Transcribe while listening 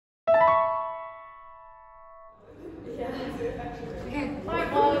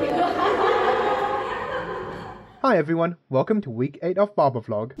Hi everyone, welcome to week 8 of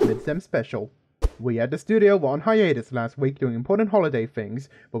BarberVlog, Mid-Sem special. We at the studio were on hiatus last week doing important holiday things,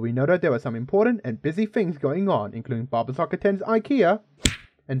 but we know that there were some important and busy things going on, including BarberVlog attends IKEA,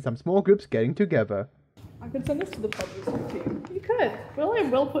 and some small groups getting together. I could send this to the publicist team. You could.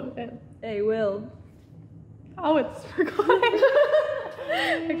 Will put it in. Hey, Will. Oh, it's recording.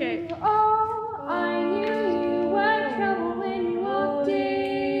 Okay. Oh, I knew you were trouble when you walked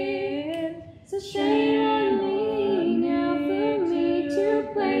in. It's a shame on me now for me to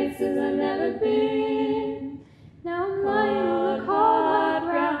places I've never been. Now I'm lying on the cold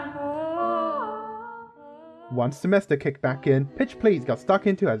ground. Once semester kicked back in, Pitch Please got stuck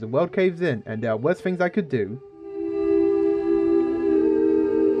into As the World Caves In, and there are worse things I could do.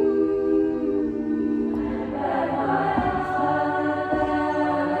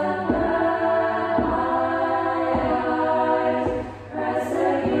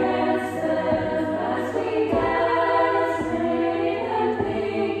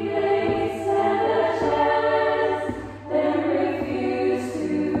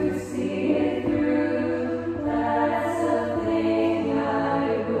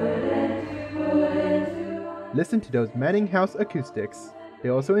 Listen to those Manning House acoustics. They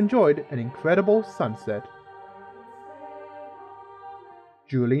also enjoyed an incredible sunset.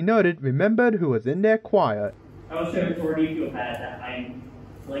 Julie noted, remembered who was in their choir. I was sure before you feel bad that I'm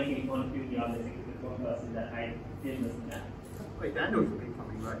liking one through the office with one person that I did listen to. Wait, Daniel's will be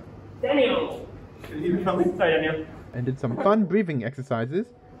coming, right? Daniel! Can he be coming? Sorry, Daniel. And did some fun breathing exercises.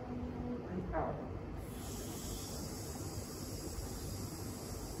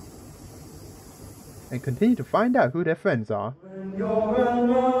 And continue to find out who their friends are. When you're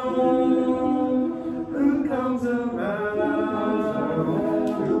alone, who comes around?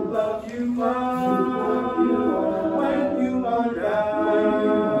 Who loves you up when you are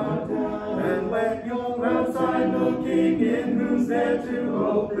down? And when you're outside looking in, who's there to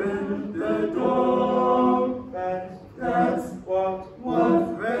open the door? That's what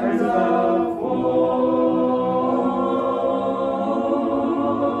friends are for.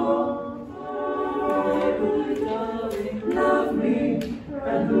 Love me,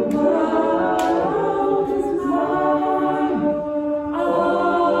 and the world is mine. Oh,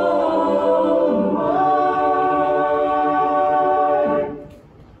 mine.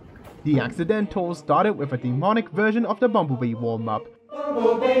 The accidentals started with a demonic version of the Bumblebee warm-up.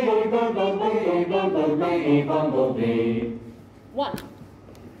 Bumblebee, bumblebee, bumblebee, bumblebee. 1,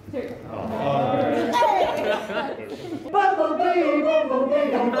 2. Bumblebee,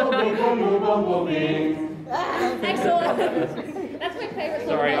 bumblebee, bumblebee, bumblebee. Excellent. That's my favorite song.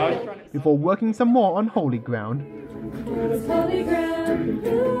 Sorry, I was trying to... Before working some more on Holy Ground. It's holy ground.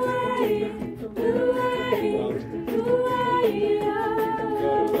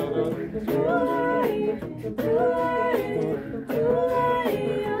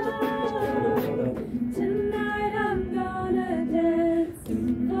 Tonight I'm gonna dance for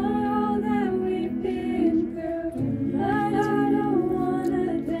all that we've been through. But I don't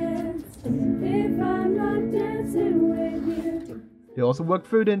wanna dance if I'm not dancing with you. They also worked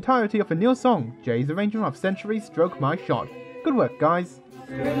through the entirety of a new song, Jay's arrangement of Centuries Stroke My Shot. Good work, guys.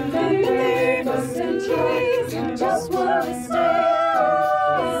 Remember for centuries, just want to stay.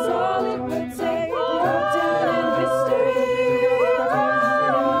 It's all it would take. Go down in history.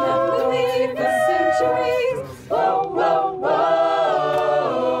 Remember me for centuries. Whoa, whoa, whoa.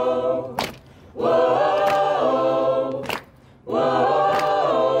 Whoa,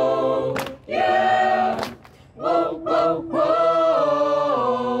 whoa, yeah. Whoa, whoa, whoa.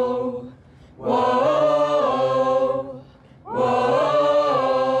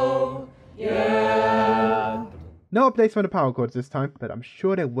 No updates from the power chords this time, but I'm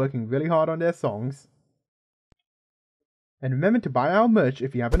sure they're working really hard on their songs. And remember to buy our merch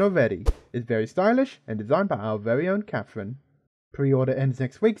if you haven't already. It's very stylish and designed by our very own Catherine. Pre-order ends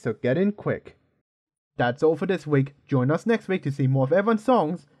next week, so get in quick. That's all for this week. Join us next week to see more of everyone's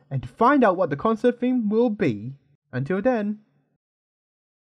songs and to find out what the concert theme will be. Until then.